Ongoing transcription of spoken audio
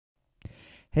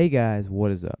Hey guys,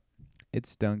 what is up?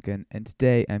 It's Duncan, and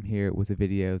today I'm here with a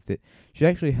video that should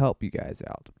actually help you guys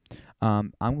out.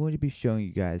 I'm going to be showing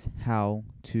you guys how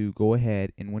to go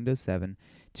ahead in Windows 7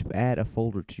 to add a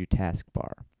folder to your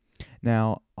taskbar.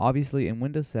 Now, obviously in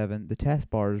Windows 7, the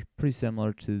taskbar is pretty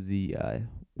similar to the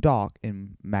dock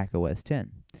in Mac OS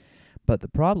 10. But the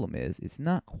problem is, it's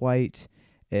not quite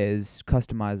as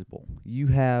customizable. You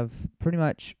have pretty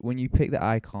much, when you pick the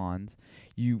icons,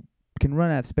 you can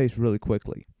run out of space really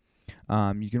quickly.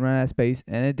 You can run out of space.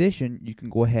 In addition, you can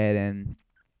go ahead and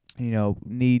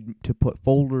need to put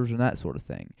folders and that sort of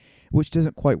thing, which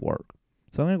doesn't quite work.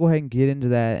 So I'm going to go ahead and get into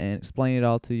that and explain it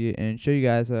all to you and show you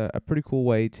guys a pretty cool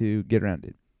way to get around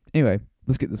it. Anyway,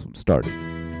 let's get this one started.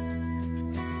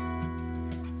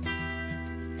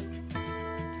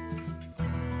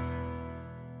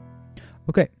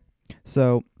 Okay,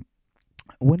 so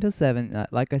Windows 7,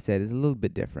 like I said, is a little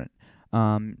bit different.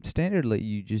 Standardly,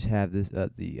 you just have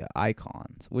the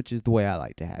icons, which is the way I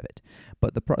like to have it.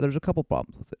 But there's a couple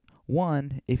problems with it.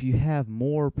 One, if you have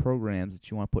more programs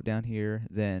that you want to put down here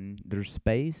than there's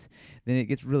space, then it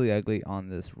gets really ugly. On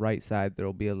this right side, there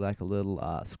will be like a little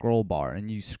scroll bar, and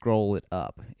you scroll it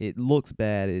up. It looks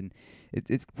bad, and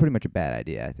it's pretty much a bad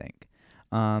idea, I think.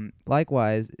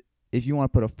 Likewise, if you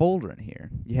want to put a folder in here,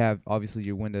 you have obviously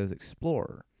your Windows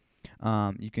Explorer.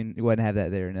 You can go ahead and have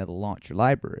that there, and it'll launch your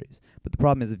libraries. But the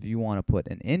problem is, if you want to put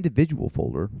an individual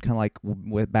folder, kind of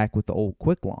like back with the old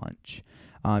Quick Launch,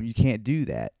 you can't do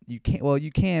that. You can't. Well,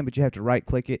 you can, but you have to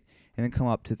right-click it and then come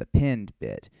up to the pinned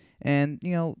bit. And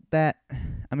that,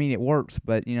 I mean, it works,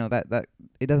 but that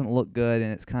it doesn't look good,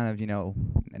 and it's kind of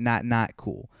not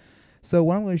cool. So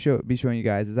what I'm going to be showing you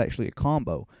guys is actually a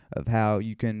combo of how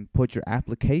you can put your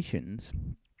applications,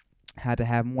 how to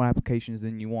have more applications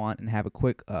than you want, and have a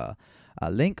quick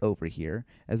link over here,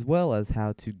 as well as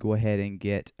how to go ahead and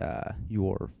get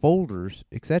your folders,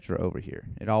 etc. over here.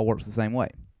 It all works the same way.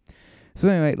 So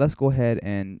anyway, let's go ahead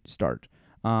and start.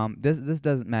 This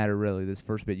doesn't matter really, this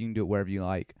first bit. You can do it wherever you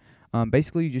like.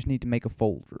 Basically, you just need to make a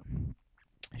folder.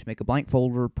 Just make a blank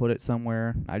folder, put it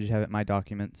somewhere. I just have it in my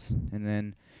documents, and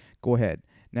then go ahead.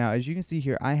 Now, as you can see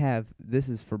here, this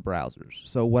is for browsers.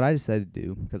 So what I decided to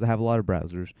do, because I have a lot of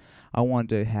browsers, I wanted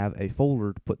to have a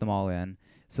folder to put them all in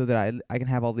so that I can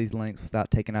have all these links without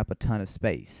taking up a ton of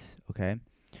space, okay?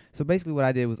 So basically what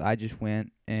I did was I just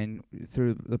went and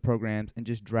through the programs and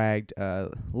just dragged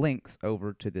links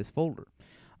over to this folder.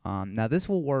 Now this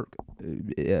will work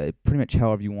pretty much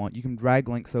however you want. You can drag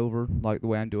links over like the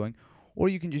way I'm doing, or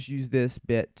you can just use this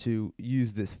bit to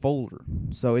use this folder.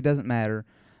 So it doesn't matter.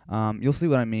 You'll see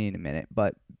what I mean in a minute,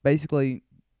 but basically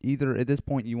either at this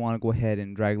point you want to go ahead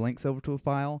and drag links over to a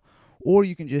file, or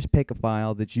you can just pick a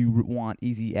file that you want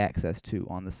easy access to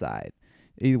on the side.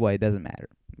 Either way, it doesn't matter,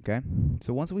 okay?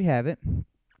 So once we have it,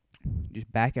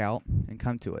 just back out and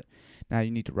come to it. Now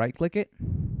you need to right click it,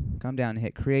 come down and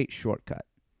hit create shortcut,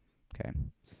 okay?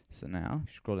 So now,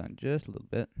 scroll down just a little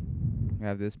bit, we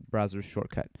have this browser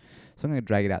shortcut. So I'm going to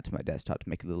drag it out to my desktop to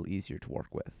make it a little easier to work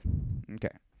with,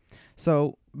 okay?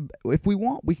 So if we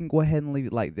want, we can go ahead and leave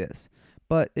it like this.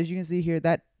 But as you can see here,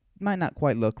 that might not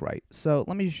quite look right. So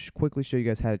let me quickly show you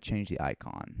guys how to change the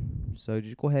icon. So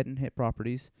just go ahead and hit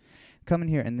properties, come in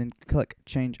here, and then click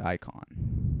change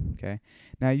icon. Okay.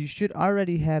 Now you should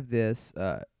already have this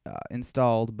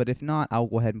installed, but if not, I'll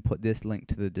go ahead and put this link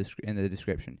to in the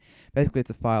description. Basically, it's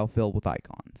a file filled with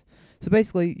icons. So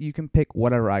basically, you can pick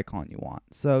whatever icon you want.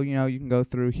 So you can go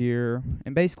through here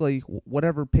and basically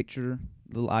whatever picture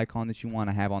little icon that you want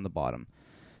to have on the bottom.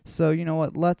 So you know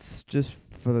what? Let's just,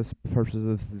 for the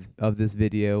purposes of this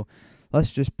video,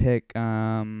 let's just pick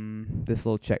this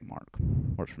little check mark.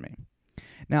 Works for me.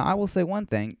 Now I will say one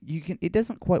thing: it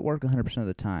doesn't quite work 100% of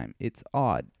the time. It's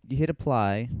odd. You hit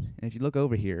apply, and if you look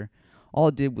over here, all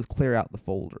it did was clear out the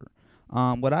folder.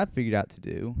 What I've figured out to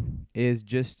do is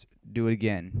just do it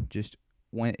again. Just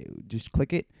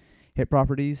click it, hit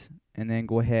properties, and then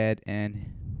go ahead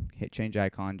and hit change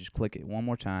icon. Just click it one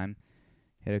more time,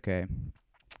 hit OK, and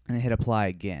then hit apply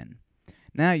again.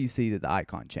 Now you see that the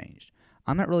icon changed.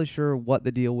 I'm not really sure what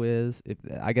the deal is.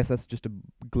 I guess that's just a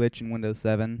glitch in Windows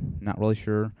 7. Not really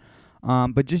sure.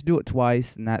 But just do it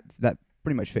twice, and that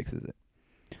pretty much fixes it.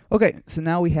 Okay, so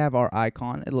now we have our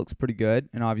icon. It looks pretty good.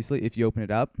 And obviously, if you open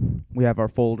it up, we have our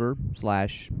folder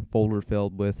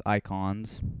filled with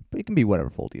icons. But it can be whatever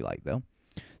folder you like, though.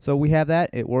 So we have that.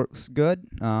 It works good.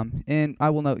 And I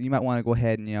will note you might want to go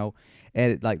ahead and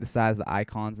edit like the size of the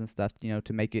icons and stuff,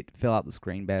 to make it fill out the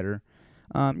screen better.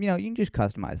 You can just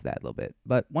customize that a little bit.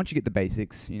 But once you get the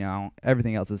basics,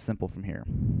 everything else is simple from here.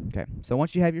 Okay, so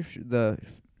once you have the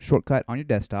shortcut on your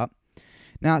desktop,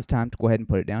 now it's time to go ahead and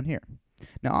put it down here.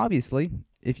 Now, obviously,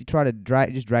 if you try to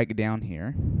just drag it down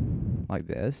here, like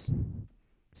this,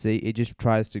 see, it just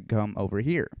tries to come over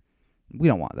here. We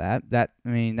don't want that. That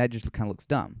just kind of looks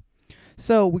dumb.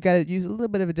 So we got to use a little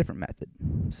bit of a different method.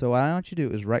 So what I want you to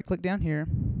do is right-click down here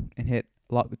and hit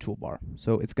lock the toolbar.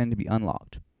 So it's going to be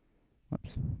unlocked.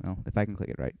 Whoops. Well, if I can click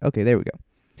it right. Okay, there we go.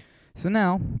 So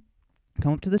now,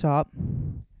 come up to the top,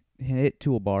 hit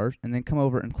toolbars, and then come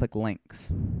over and click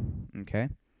links. Okay.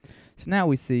 So now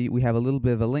we see we have a little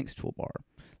bit of a links toolbar.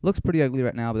 Looks pretty ugly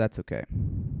right now, but that's okay.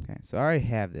 Okay, so I already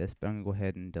have this, but I'm going to go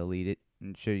ahead and delete it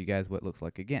and show you guys what it looks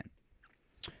like again.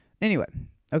 Anyway,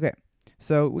 okay,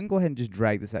 so we can go ahead and just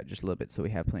drag this out just a little bit so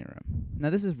we have plenty of room. Now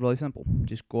this is really simple.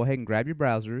 Just go ahead and grab your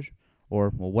browsers,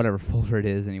 or well, whatever folder it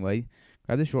is anyway.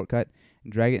 Grab the shortcut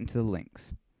and drag it into the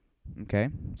links. Okay,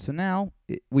 so now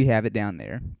we have it down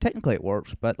there. Technically it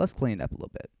works, but let's clean it up a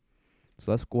little bit.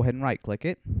 So let's go ahead and right-click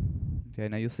it. Okay,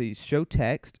 now you'll see Show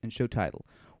Text and Show Title.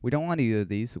 We don't want either of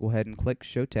these, so go ahead and click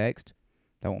Show Text.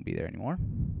 That won't be there anymore.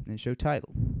 And Show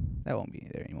Title. That won't be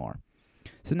there anymore.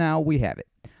 So now we have it.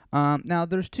 Now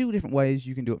there's two different ways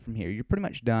you can do it from here. You're pretty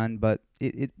much done, but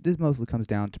this mostly comes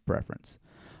down to preference.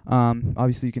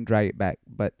 Obviously you can drag it back,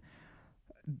 but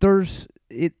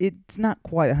it's not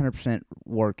quite 100%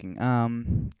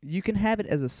 working. You can have it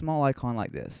as a small icon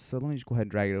like this. So let me just go ahead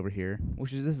and drag it over here,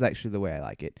 this is actually the way I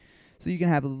like it. So you can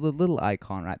have a little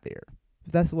icon right there.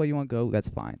 If that's the way you want to go, that's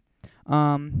fine.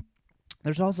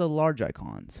 There's also large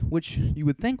icons, which you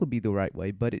would think would be the right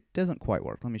way, but it doesn't quite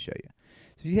work. Let me show you.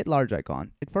 So if you hit large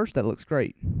icon, at first that looks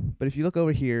great, but if you look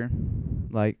over here,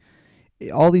 like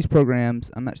all these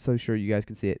programs, I'm not so sure you guys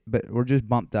can see it, but we're just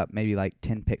bumped up maybe like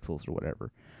 10 pixels or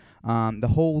whatever. The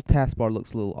whole taskbar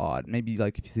looks a little odd. Maybe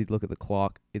like if you look at the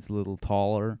clock, it's a little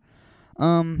taller.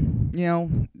 You know,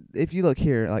 if you look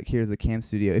here, like here's the Cam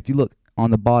Studio. If you look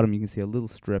on the bottom, you can see a little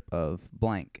strip of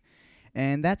blank.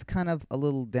 And that's kind of a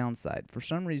little downside. For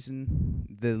some reason,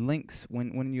 the links,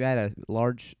 when you add a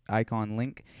large icon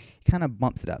link, it kind of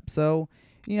bumps it up. So,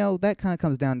 you know, that kind of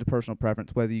comes down to personal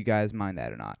preference, whether you guys mind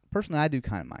that or not. Personally, I do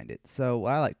kind of mind it. So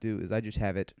what I like to do is I just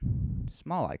have it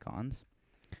small icons.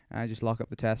 I just lock up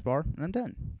the taskbar, and I'm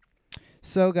done.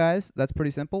 So, guys, that's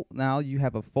pretty simple. Now you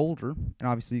have a folder, and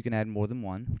obviously you can add more than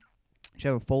one. You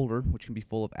have a folder, which can be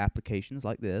full of applications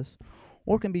like this,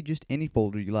 or it can be just any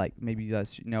folder you like. Maybe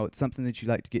that's, you know, it's something that you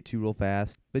like to get to real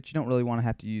fast, but you don't really want to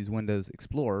have to use Windows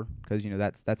Explorer because, you know,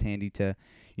 that's handy to,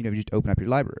 you know, just open up your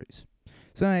libraries.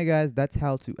 So anyway, guys, that's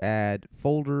how to add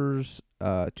folders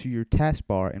to your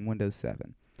taskbar in Windows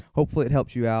 7. Hopefully it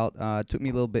helps you out. It took me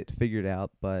a little bit to figure it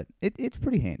out, but it's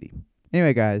pretty handy.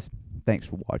 Anyway, guys, thanks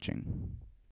for watching.